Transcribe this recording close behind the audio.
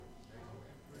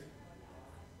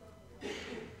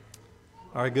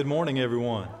All right, good morning,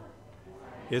 everyone.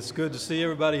 It's good to see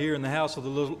everybody here in the house of the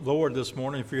Lord this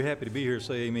morning. If you're happy to be here,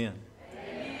 say amen.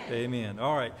 Amen. Amen.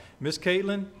 All right, Miss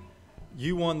Caitlin,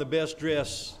 you won the Best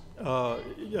Dress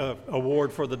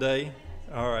award for the day.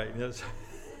 All right.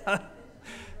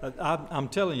 I'm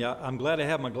telling you, I'm glad I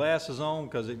have my glasses on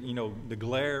because, the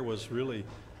glare was really...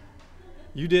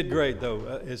 You did great,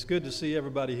 though. It's good to see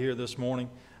everybody here this morning.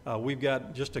 We've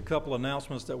got just a couple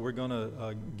announcements that we're going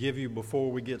to give you before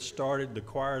we get started. The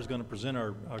choir is going to present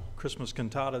our Christmas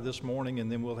cantata this morning,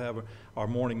 and then we'll have our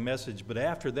morning message. But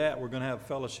after that, we're going to have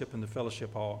fellowship in the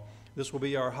fellowship hall. This will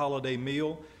be our holiday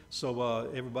meal,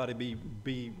 so everybody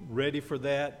be ready for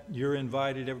that. You're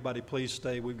invited. Everybody please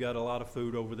stay. We've got a lot of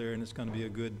food over there, and it's going to be a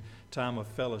good time of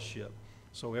fellowship.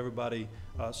 So everybody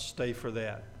stay for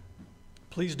that.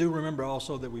 Please do remember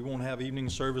also that we won't have evening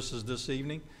services this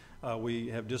evening. We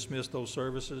have dismissed those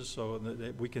services so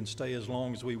that we can stay as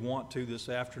long as we want to this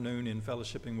afternoon in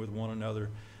fellowshipping with one another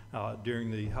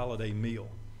during the holiday meal.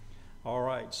 All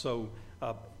right, so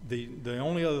the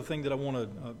only other thing that I want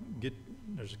to get,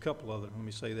 there's a couple other, let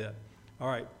me say that. All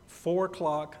right, 4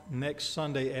 o'clock next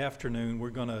Sunday afternoon, we're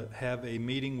going to have a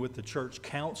meeting with the church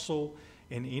council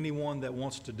and anyone that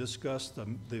wants to discuss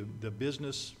the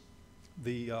business,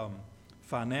 the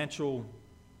financial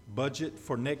budget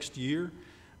for next year.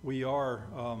 We are,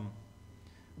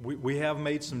 we have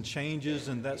made some changes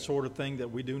and that sort of thing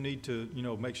that we do need to,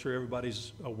 make sure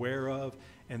everybody's aware of.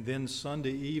 And then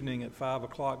Sunday evening at 5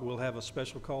 o'clock, we'll have a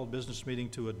special called business meeting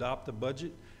to adopt the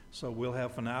budget. So we'll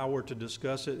have an hour to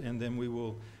discuss it, and then we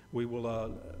will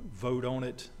vote on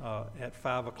it at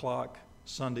 5 o'clock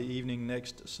Sunday evening,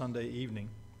 next Sunday evening.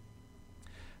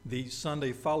 The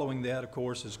Sunday following that, of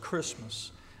course, is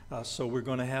Christmas. So we're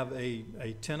going to have a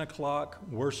 10 o'clock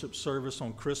worship service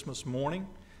on Christmas morning.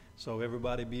 So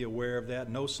everybody be aware of that.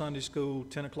 No Sunday school,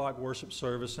 10 o'clock worship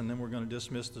service, and then we're going to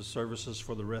dismiss the services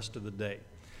for the rest of the day.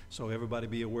 So everybody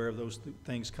be aware of those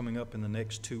things coming up in the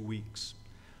next 2 weeks.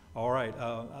 All right.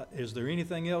 Is there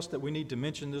anything else that we need to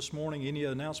mention this morning? Any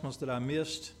announcements that I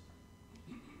missed?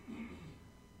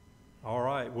 All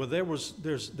right. Well, there's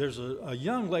a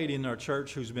young lady in our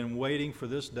church who's been waiting for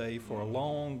this day for a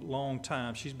long, long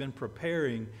time. She's been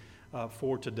preparing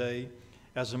for today.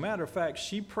 As a matter of fact,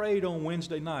 she prayed on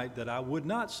Wednesday night that I would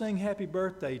not sing happy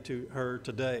birthday to her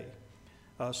today.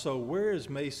 So where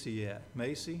is Macy at?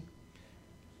 Macy?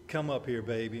 Come up here,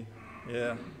 baby.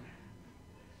 Yeah.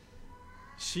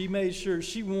 She made sure,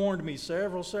 she warned me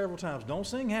several times, don't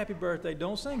sing happy birthday,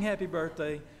 don't sing happy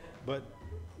birthday. But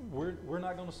we're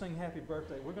not going to sing happy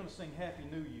birthday. We're going to sing happy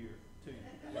new year to you.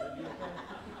 You okay?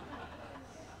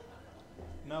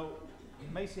 No.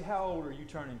 Macy, how old are you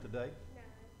turning today?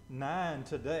 9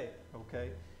 today. Okay.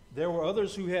 There were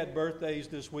others who had birthdays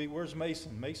this week. Where's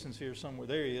Mason? Mason's here somewhere.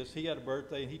 There he is. He had a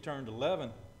birthday and he turned 11,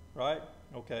 right?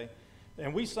 Okay.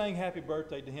 And we sang happy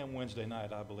birthday to him Wednesday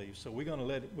night, I believe. So we're going to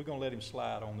let him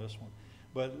slide on this one.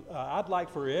 But I'd like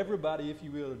for everybody, if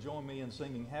you will, to join me in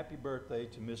singing happy birthday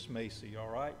to Miss Macy, all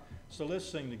right? So let's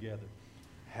sing together.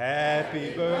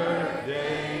 Happy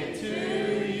birthday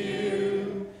to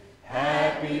you.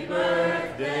 Happy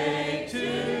birthday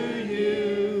to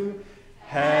you.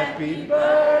 Happy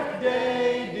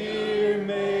birthday, dear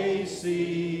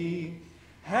Macy.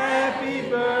 Happy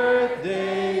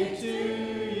birthday to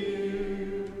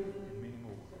you. And many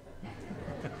more.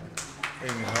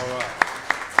 Amen. All right.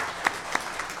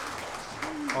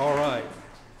 All right.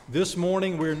 This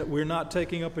morning we're not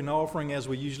taking up an offering as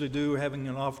we usually do, having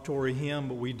an offertory hymn,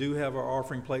 but we do have our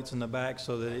offering plates in the back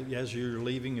so that as you're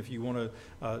leaving, if you want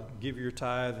to give your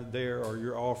tithe there or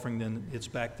your offering, then it's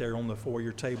back there on the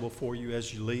foyer table for you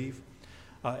as you leave.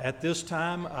 At this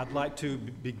time, I'd like to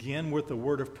begin with a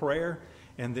word of prayer,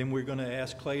 and then we're going to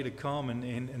ask Clay to come,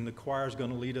 and the choir is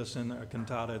going to lead us in a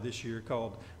cantata this year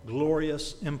called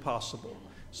Glorious Impossible.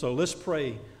 So let's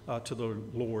pray to the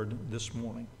Lord this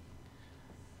morning.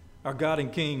 Our God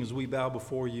and King, as we bow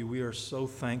before you, we are so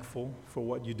thankful for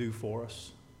what you do for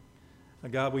us.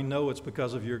 God, we know it's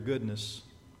because of your goodness.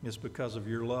 It's because of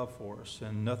your love for us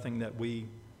and nothing that we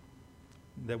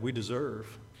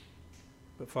deserve.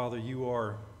 But Father, you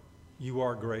are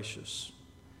gracious.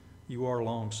 You are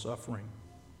long-suffering.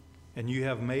 And you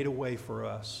have made a way for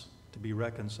us to be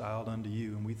reconciled unto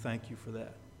you, and we thank you for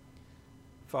that.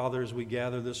 Father, as we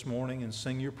gather this morning and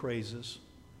sing your praises,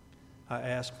 I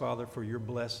ask, Father, for your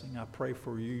blessing. I pray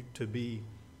for you to be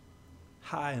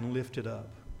high and lifted up.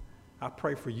 I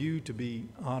pray for you to be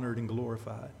honored and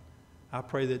glorified. I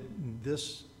pray that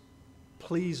this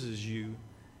pleases you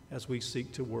as we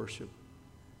seek to worship.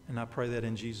 And I pray that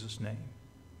in Jesus' name.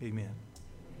 Amen.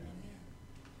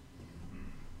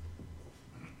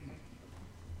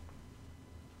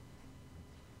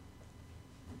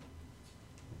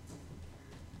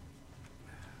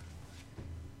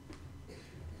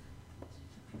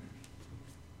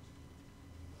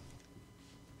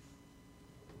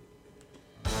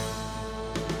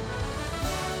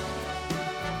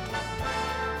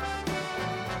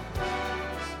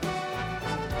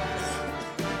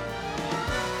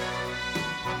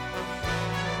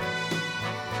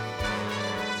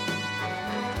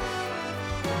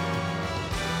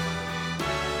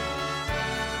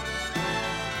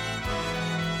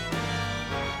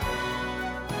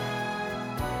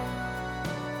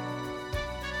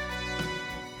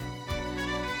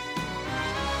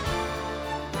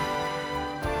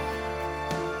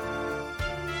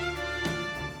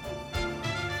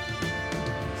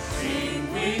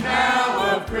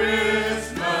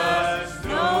 Christmas,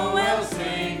 Noel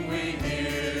sing we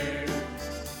hear.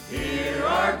 Hear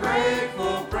our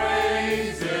grateful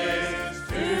praises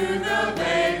to the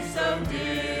babe so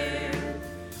dear.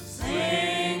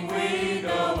 Sing we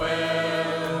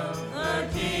Noel, the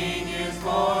King is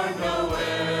born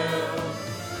Noel.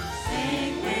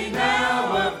 Sing we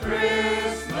now of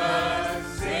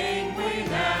Christmas, sing we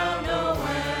now Noel.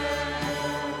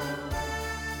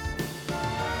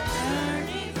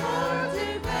 Journey forth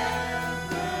to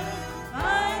Bethlehem,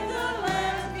 find the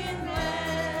lambkin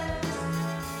blessed.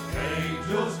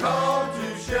 Angels call to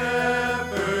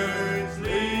shepherds,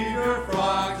 leave your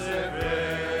flocks at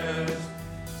rest.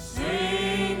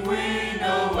 Sing we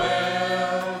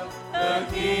Noel, the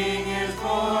King is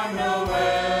born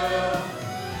Noel.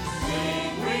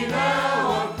 Sing we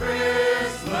now of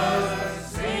Christmas,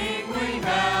 sing we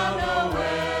now Noel.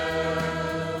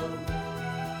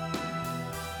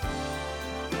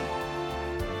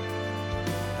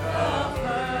 The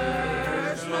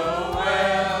first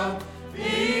Noel,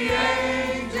 the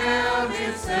angel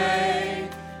did say,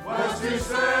 was to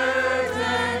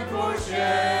certain poor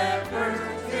shepherds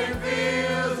in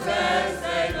fields as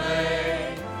they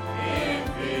lay, in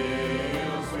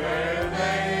fields where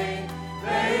they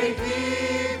lay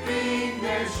keeping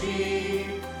their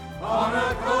sheep on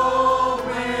a cold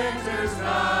winter's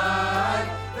night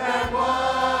that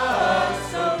was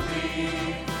so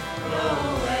deep.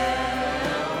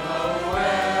 Noel,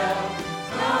 Noel,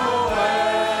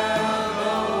 Noel,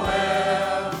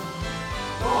 Noel,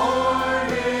 born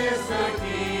is the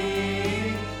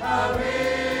King of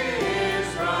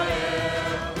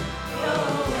Israel.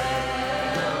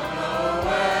 Noel,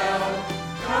 Noel,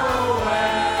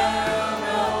 Noel,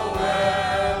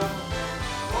 Noel,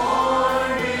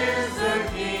 born is the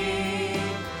King,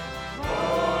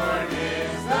 born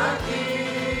is the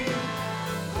King,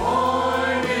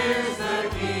 born is the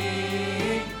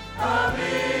King of Israel.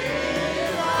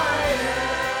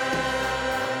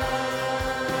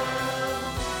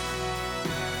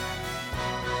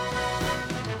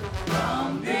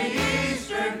 From the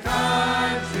eastern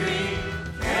country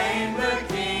came the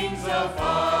kings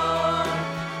afar,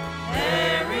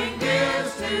 bearing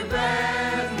gifts to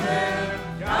Bethlehem,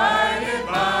 guided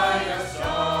by a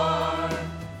star.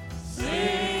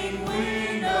 Sing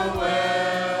we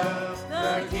Noel,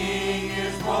 the King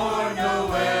is born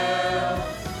Noel.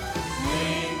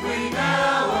 Sing we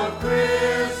now of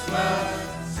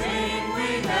Christmas, sing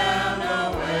we now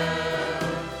Noel.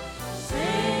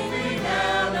 Sing we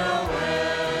now Noel.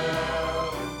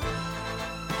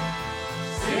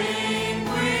 Sing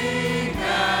we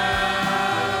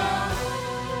now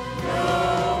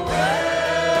Noel.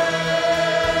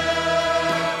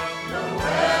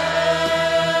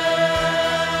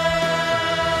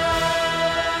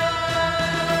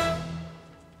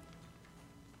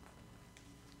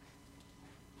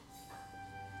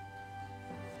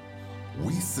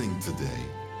 We sing today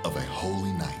of a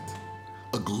holy night,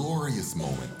 a glorious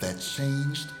moment that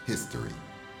changed history,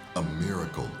 a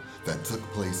miracle that took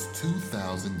place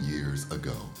 2,000 years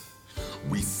ago.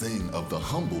 We sing of the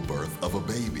humble birth of a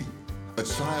baby, a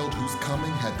child whose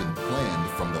coming had been planned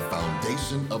from the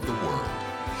foundation of the world.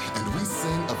 And we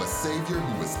sing of a Savior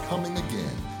who is coming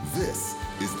again. This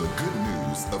is the good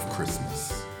news of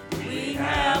Christmas. We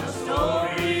have a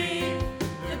story,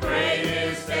 the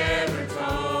greatest ever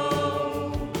told.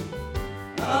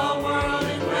 A world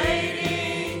in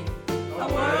waiting, a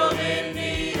world in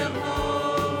need of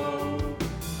hope.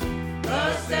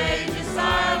 The stage is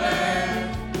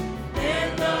silent,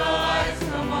 then the lights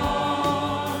come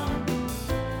on.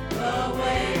 The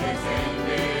wait has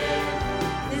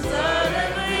ended, it's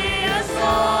suddenly a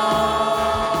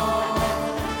song.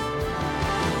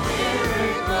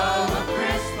 Miracle of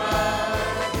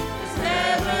Christmas is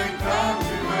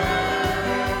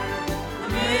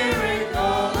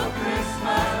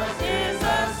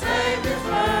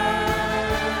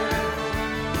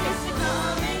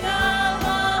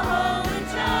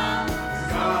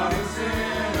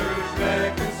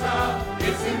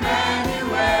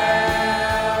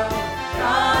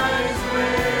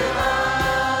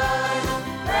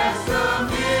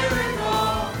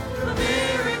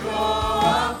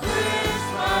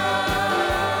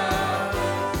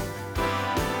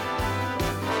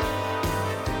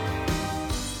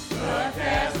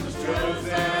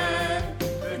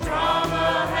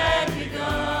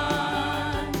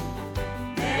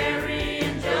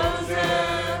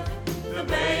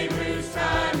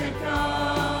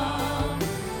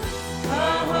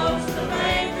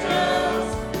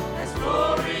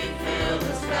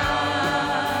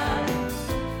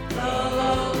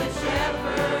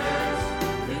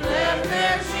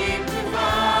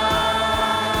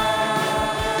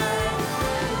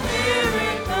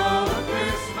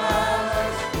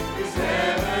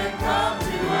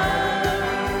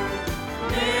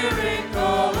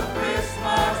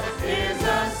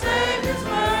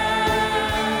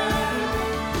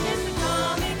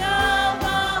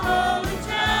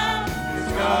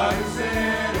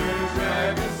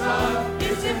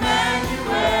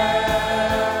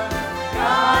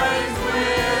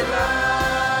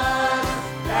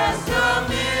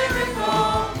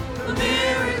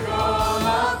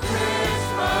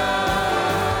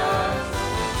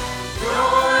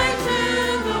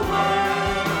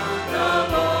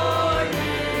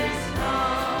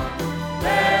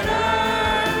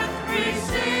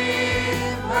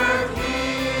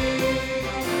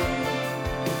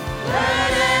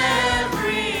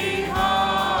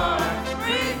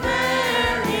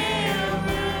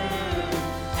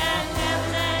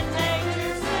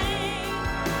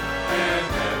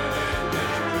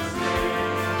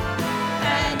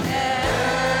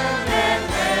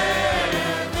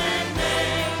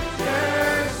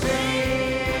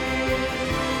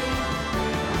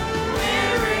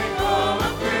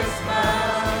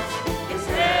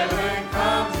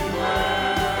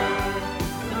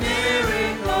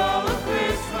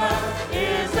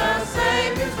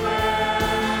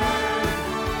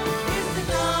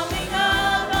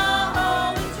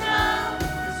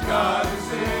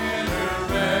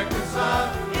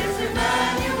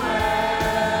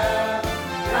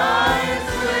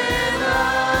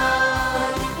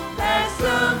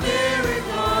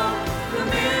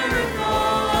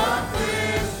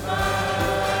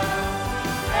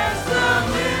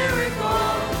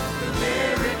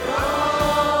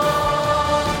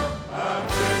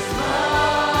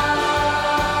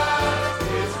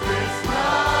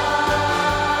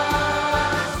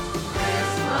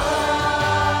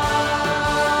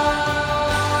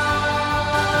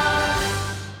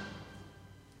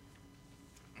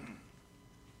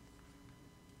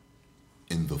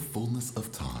fullness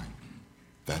of time.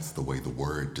 That's the way the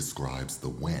word describes the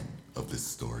when of this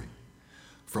story.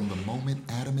 From the moment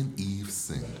Adam and Eve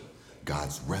sinned,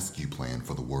 God's rescue plan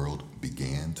for the world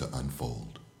began to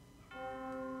unfold.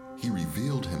 He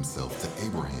revealed himself to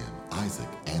Abraham, Isaac,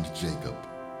 and Jacob.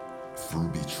 Through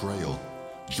betrayal,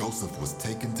 Joseph was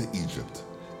taken to Egypt,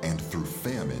 and through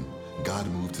famine, God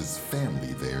moved his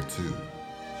family there too.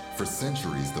 For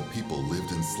centuries, the people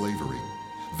lived in slavery.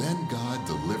 Then God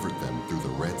delivered them through the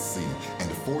Red Sea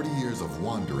and 40 years of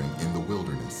wandering in the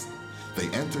wilderness. They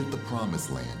entered the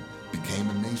Promised Land, became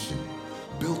a nation,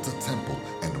 built a temple,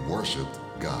 and worshiped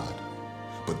God.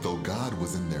 But though God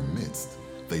was in their midst,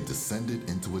 they descended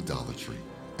into idolatry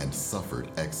and suffered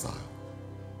exile.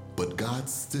 But God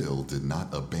still did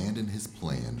not abandon his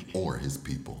plan or his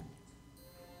people.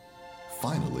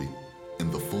 Finally,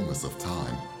 in the fullness of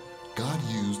time, God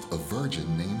used a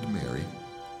virgin named Mary,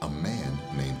 a man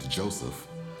named Joseph,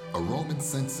 a Roman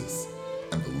census,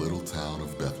 and the little town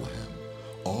of Bethlehem,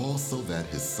 all so that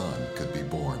his son could be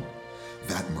born.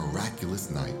 That miraculous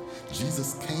night,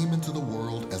 Jesus came into the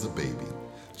world as a baby,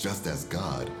 just as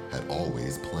God had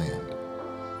always planned.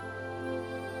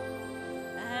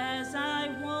 As I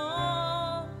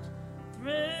walked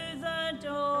through the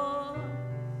door,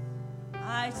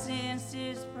 I sensed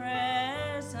his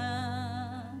presence,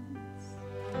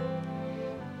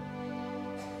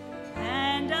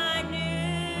 and I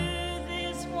knew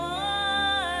this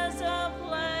was a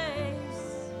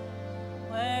place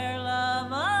where love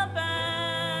abounds.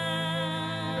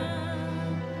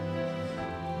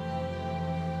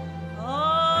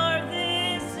 For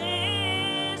this is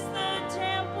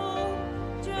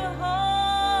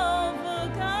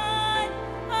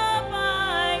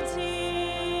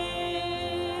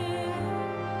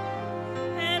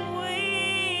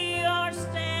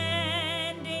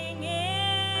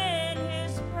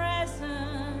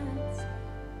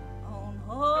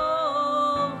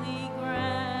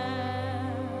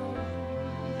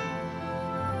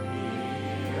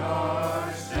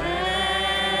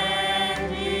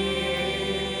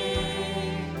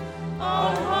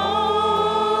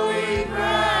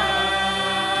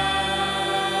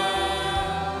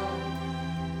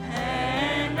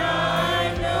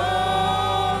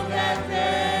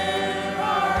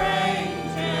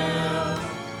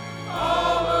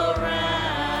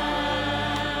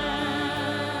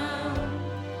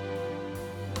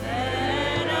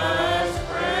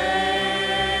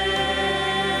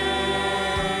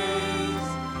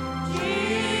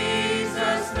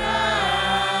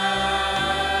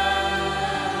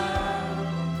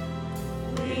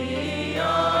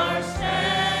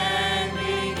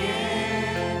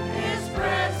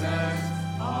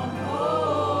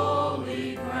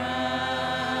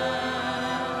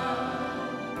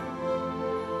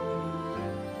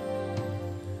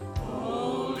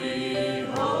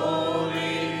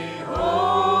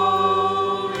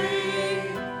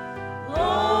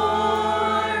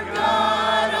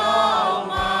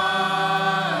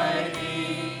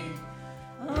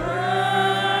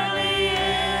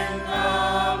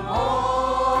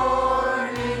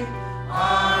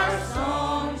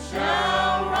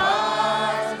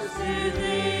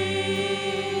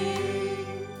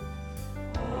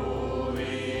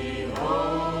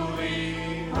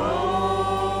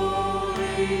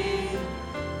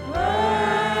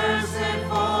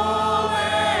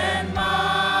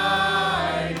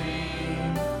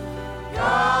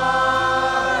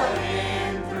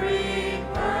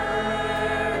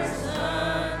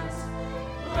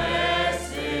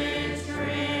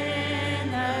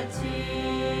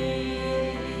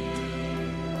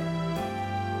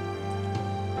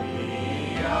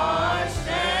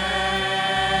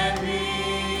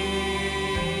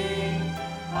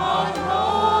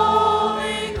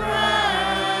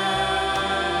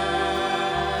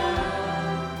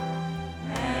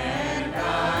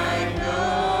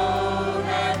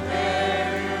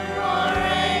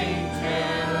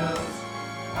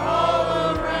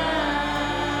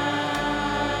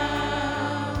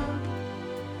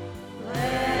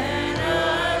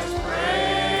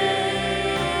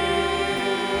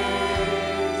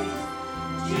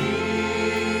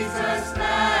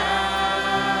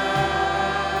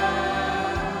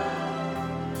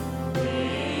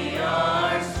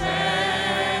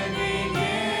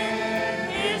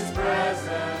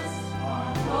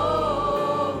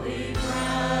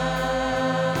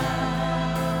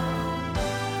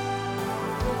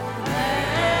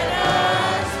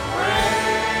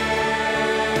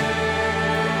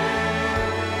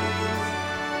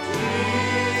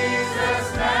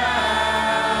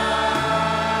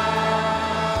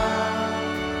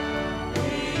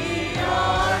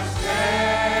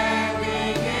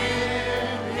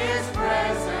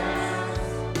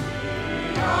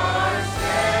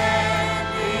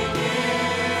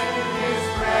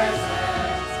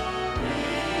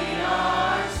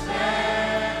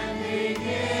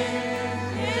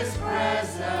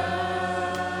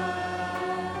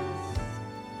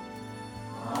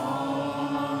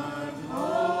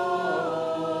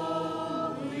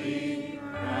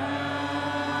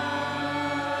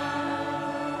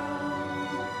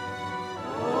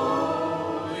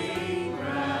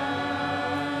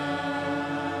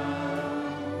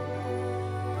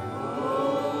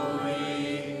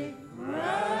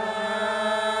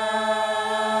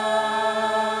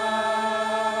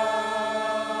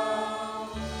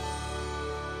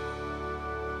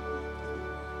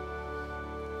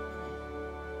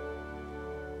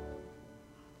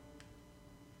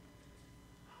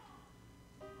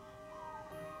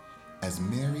As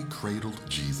Mary cradled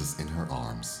Jesus in her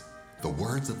arms, the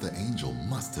words of the angel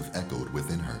must have echoed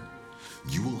within her.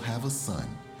 You will have a son,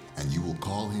 and you will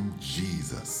call him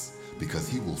Jesus, because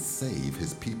he will save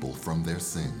his people from their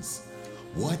sins.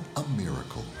 What a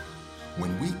miracle!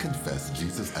 When we confess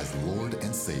Jesus as Lord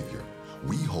and Savior,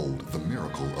 we hold the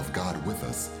miracle of God with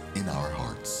us in our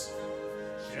hearts.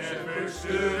 Shepherds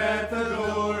stood at the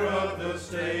door of the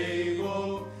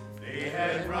stable. They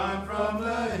had run from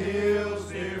the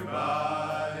hills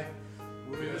nearby.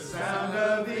 With the sound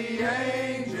of the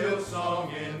angel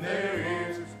song in their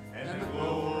ears and the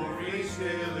glory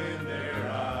still in their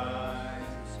eyes.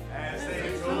 As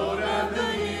they told of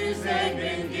the news they'd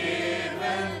been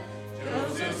given,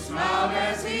 Joseph smiled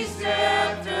as he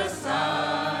stepped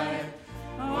aside.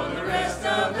 For the rest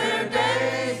of their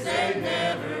days they'd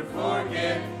never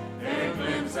forget their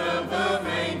glimpse of the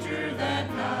manger that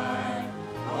night.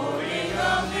 Holding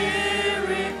a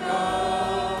miracle,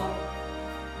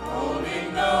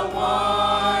 holding the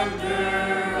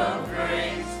wonder of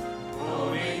grace,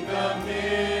 holding the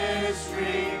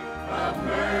mystery of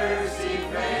mercy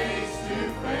face to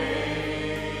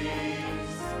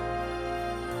face.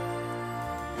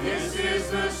 This is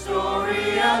the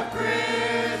story of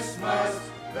Christmas,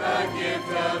 the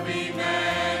gift of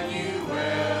Emmanuel.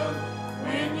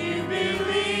 When you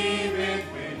believe it,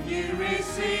 when you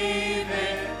receive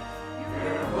it,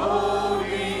 you're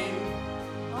holding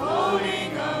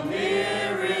a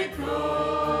miracle.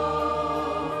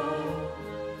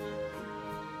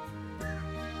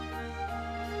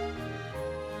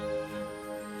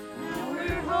 Now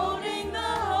we're holding the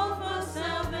hope of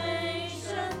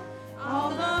salvation, all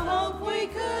the hope we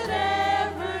could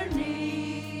ever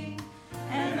need.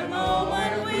 And the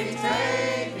moment we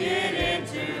take it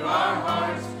into our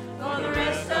hearts, for the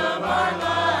rest of our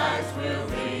lives we'll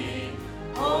be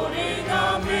holding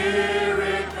a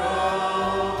miracle,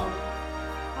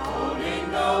 holding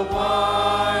the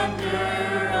wonder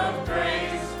of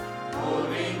grace,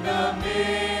 holding the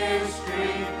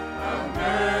mystery of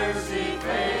mercy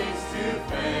face to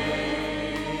face.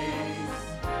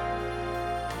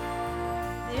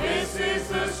 This is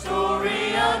the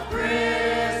story of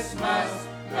Christmas,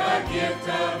 the gift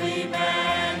of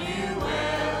Emmanuel.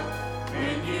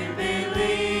 When you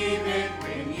believe it,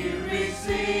 when you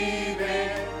receive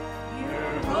it,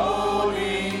 you're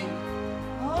holding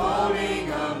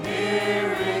a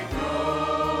miracle.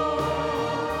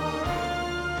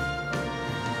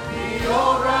 The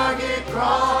old rugged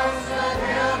cross that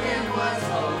held him was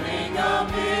holding a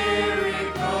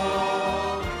miracle.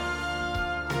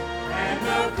 And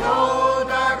the cold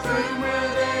dark tomb where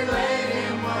they laid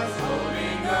him was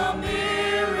holding a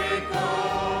miracle.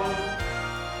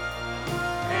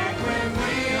 And when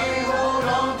we hold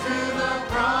on to the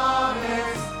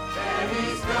promise that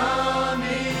he's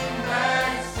coming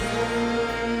back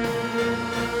soon,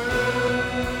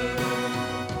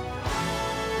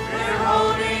 we're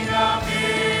holding a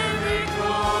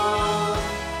miracle,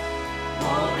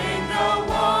 holding the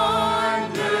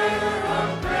wonder of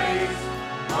grace,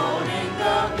 holding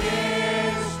the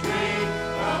mystery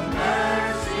of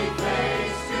mercy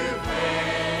face to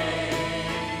face.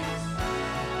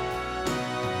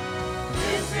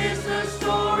 This is the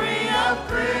story of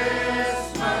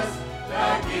Christmas, the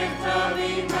gift of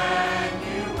Emmanuel.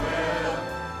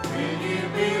 When you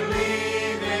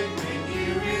believe it, when you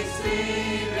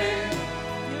receive it,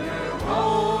 you're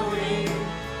holding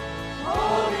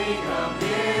a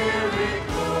miracle.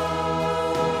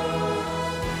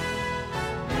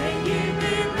 When you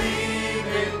believe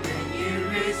it, when you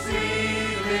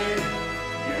receive it,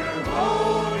 you're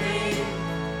holding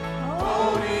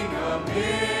a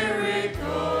miracle.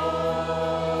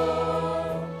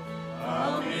 A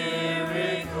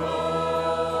miracle.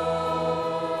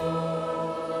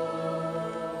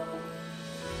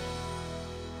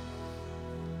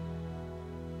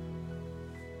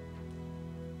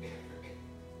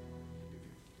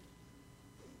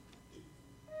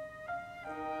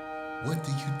 What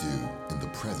do you do in the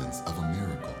presence of a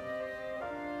miracle?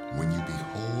 When you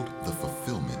behold the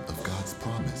fulfillment of God's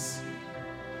promise.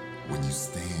 When you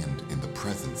stand in the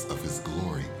presence of his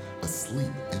glory,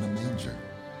 asleep in a manger.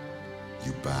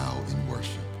 You bow in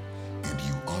worship, and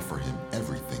you offer him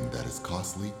everything that is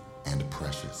costly and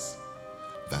precious.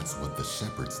 That's what the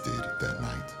shepherds did that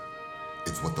night.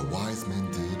 It's what the wise men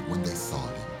did when they saw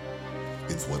him.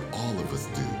 It's what all of us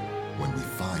do when we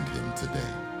find him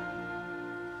today.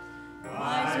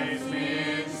 Wise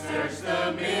men searched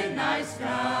the midnight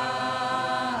skies,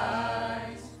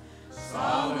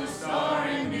 saw the star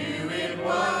and knew it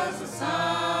was a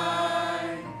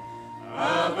sign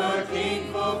of a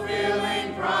king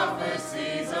fulfilling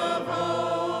prophecies of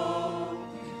old.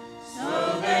 So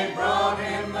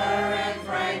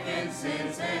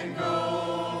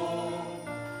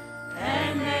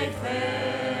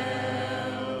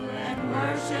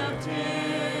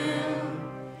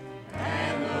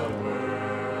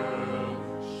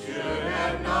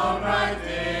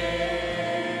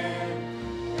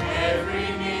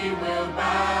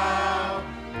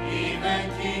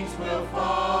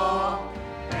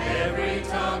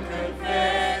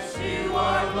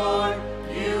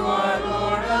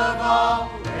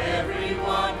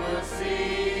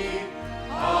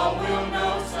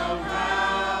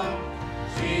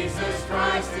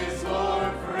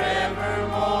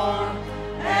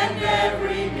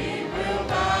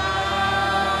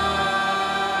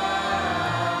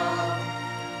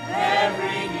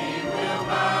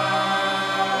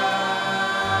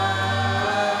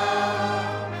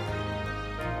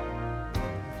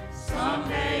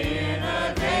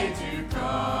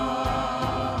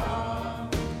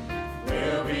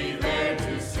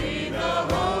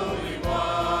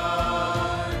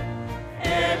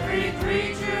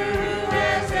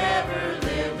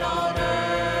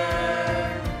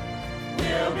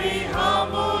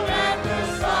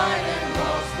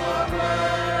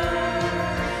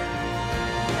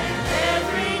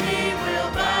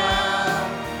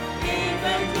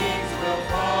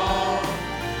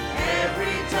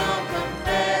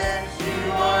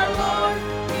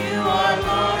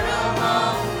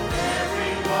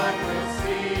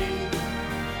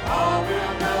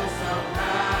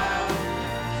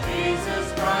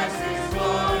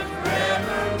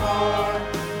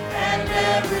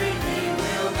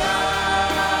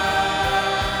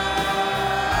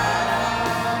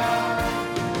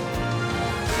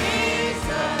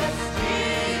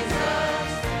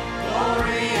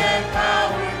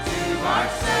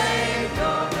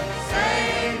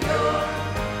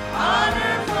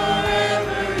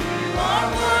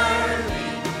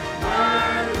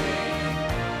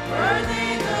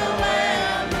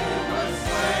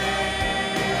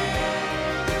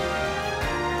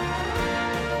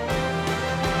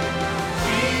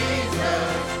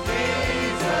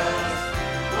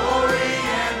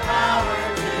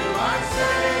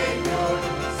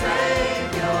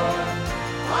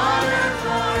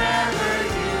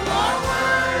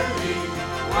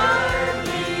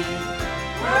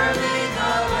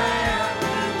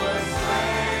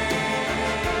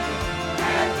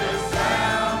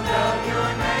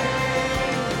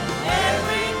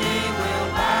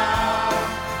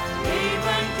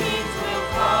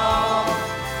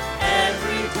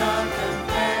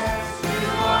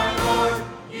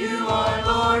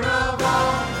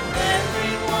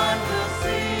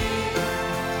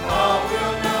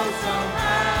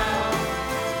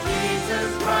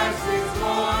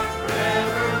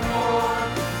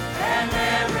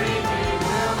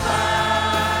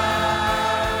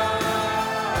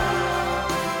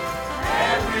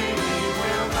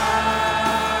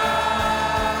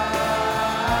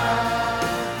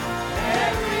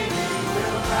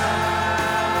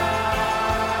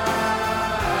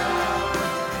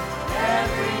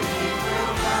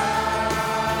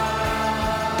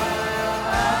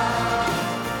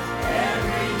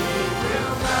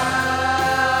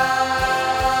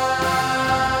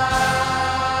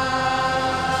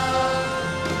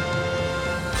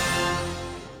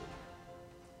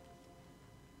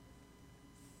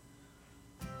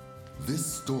This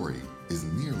story is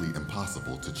nearly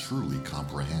impossible to truly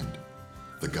comprehend.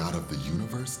 The God of the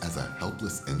universe as a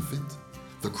helpless infant,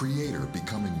 the Creator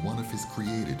becoming one of His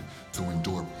created to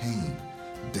endure pain,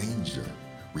 danger,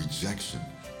 rejection,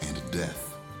 and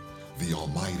death. The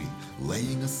Almighty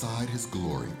laying aside His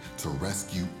glory to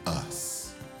rescue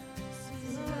us.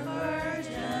 The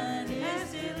Virgin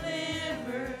is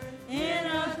delivered in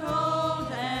a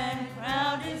cold and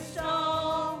crowded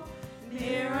stall.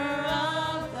 Mirror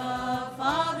of the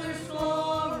Father's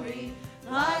glory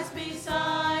lies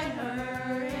beside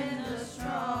her in the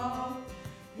straw.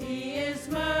 He is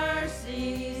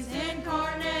mercy's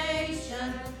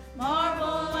incarnation.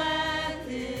 Marvel at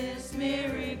this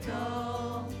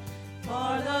miracle.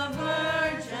 For the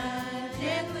Virgin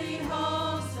gently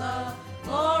holds the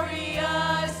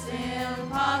glorious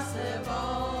impossible.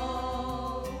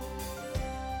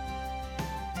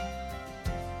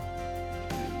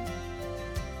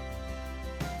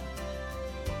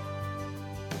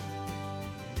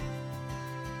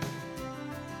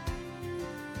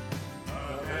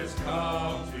 Love has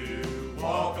come to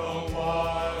walk on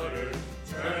water,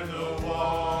 turn the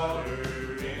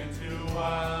water into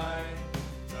wine.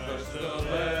 Touch the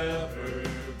leper,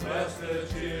 bless the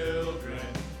children,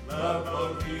 love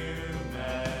both human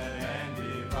and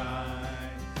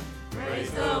divine.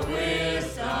 Praise the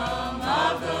wisdom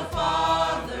of the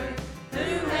Father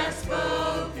who has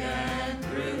spoken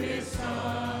through His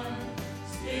Son.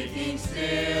 Speaking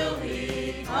still,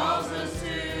 He calls us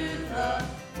to the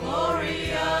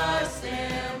glorious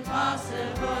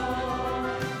impossible.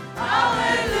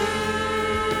 Hallelujah!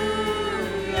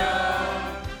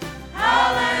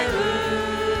 Hallelujah!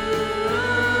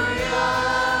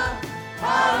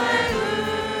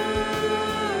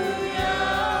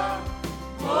 Hallelujah!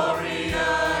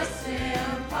 Glorious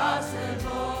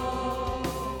impossible.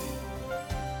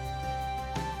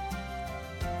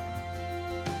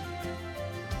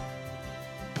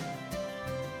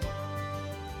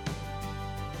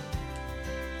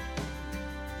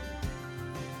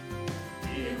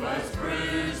 He was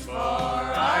bruised for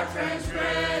our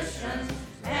transgressions,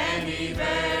 and He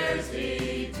bears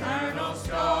eternal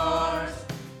scars.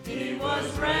 He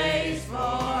was raised for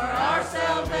our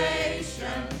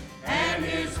salvation, and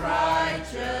His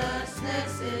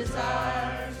righteousness is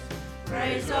ours.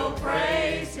 Praise, oh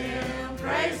praise Him,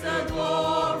 praise the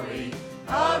glory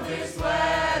of His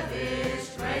lavish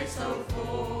grace so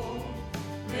full.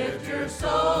 Lift your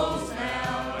souls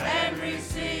now and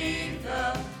receive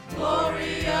the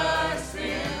glorious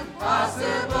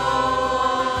impossible.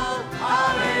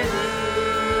 Hallelujah!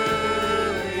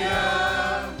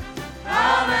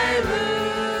 Hallelujah!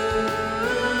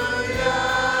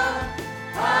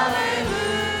 Hallelujah!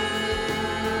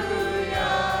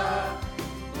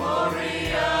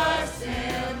 Glorious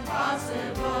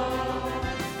impossible.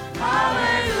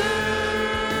 Hallelujah!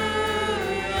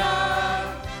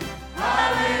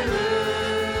 Hallelujah!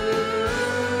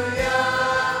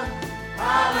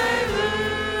 Hallelujah!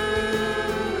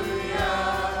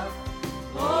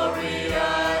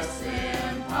 Glorious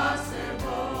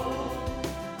impossible.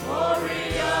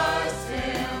 Glorious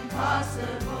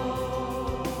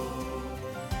impossible.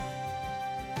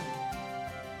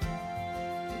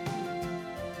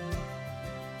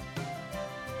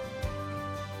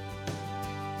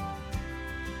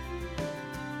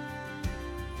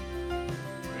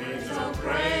 Praise, oh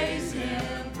praise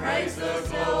Him, praise the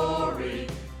glory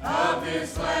of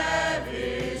His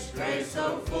lavish grace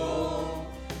so full.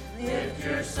 Lift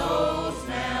your souls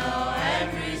now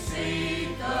and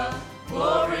receive the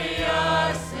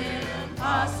glorious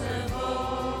impossible.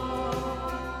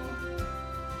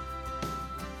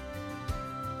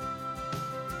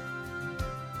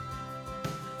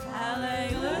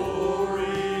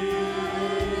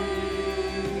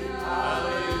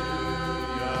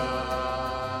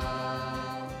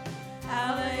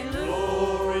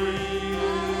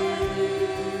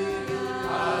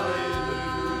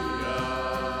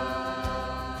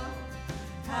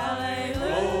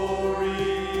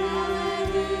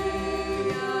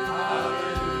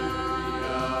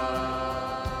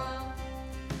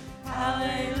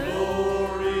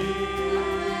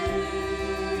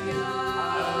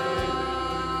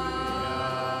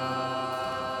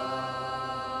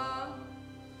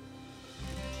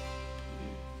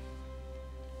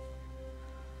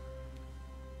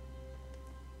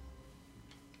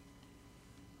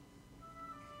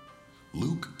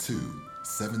 Luke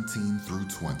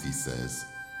 2:17-20 says,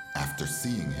 After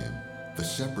seeing him, the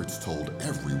shepherds told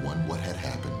everyone what had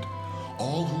happened.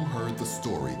 All who heard the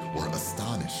story were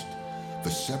astonished. The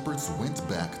shepherds went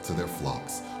back to their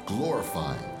flocks,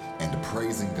 glorifying and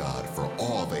praising God for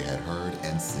all they had heard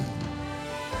and seen.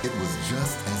 It was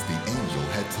just as the angel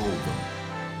had told them.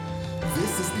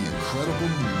 This is the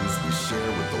incredible news we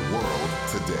share with the world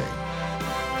today.